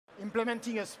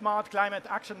Implementing a smart climate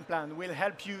action plan will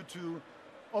help you to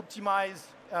optimize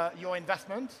your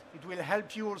investment. It will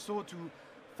help you also to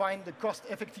find the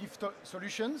cost-effective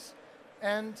solutions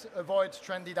and avoid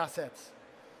stranded assets.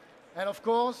 And of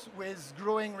course, with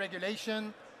growing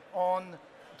regulation on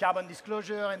carbon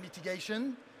disclosure and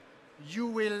mitigation, you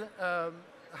will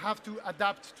have to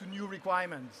adapt to new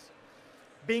requirements.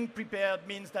 Being prepared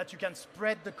means that you can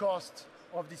spread the cost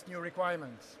of these new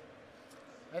requirements.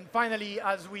 And finally,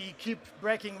 as we keep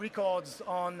breaking records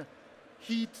on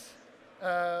heat,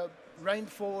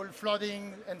 rainfall,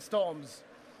 flooding, and storms,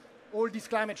 all these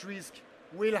climate risks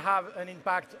will have an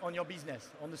impact on your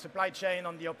business, on the supply chain,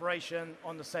 on the operation,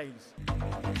 on the sales.